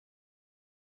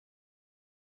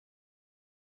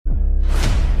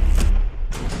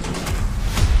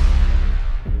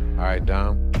right,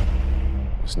 Dom.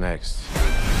 What's next?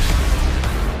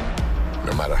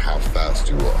 No matter how fast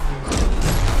you are,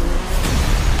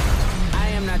 I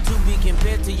am not to be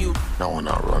compared to you. no one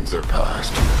outruns their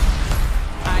past.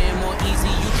 I am more easy,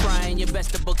 you trying your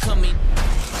best to become me.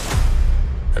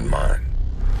 And mine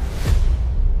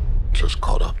just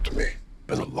caught up to me.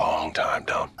 Been a long time,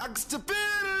 Dom.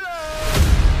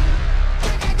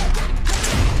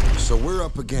 So we're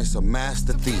up against a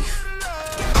master thief,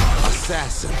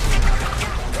 assassin,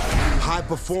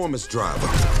 high-performance driver.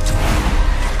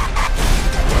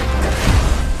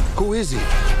 Who is he?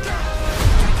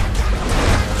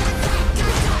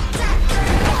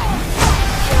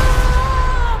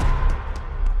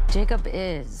 Jacob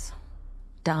is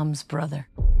Dom's brother.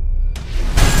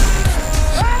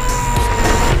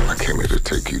 I came here to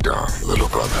take you down, little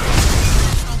brother.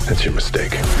 That's your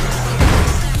mistake.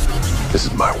 This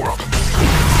is my world.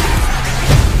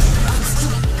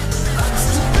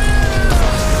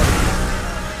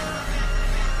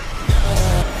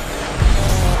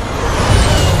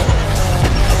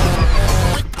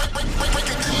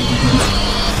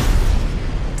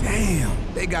 Damn,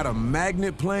 they got a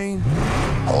magnet plane?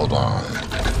 Hold on.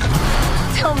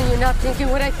 Tell me you're not thinking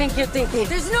what I think you're thinking.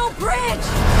 There's no bridge!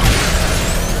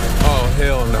 Oh,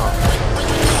 hell no.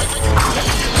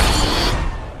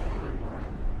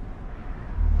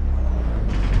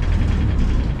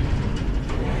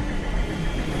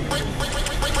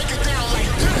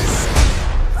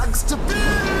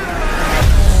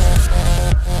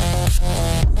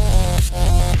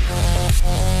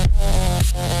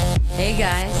 Hey,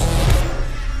 guys.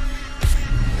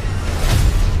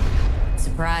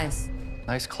 Surprise.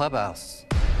 Nice clubhouse.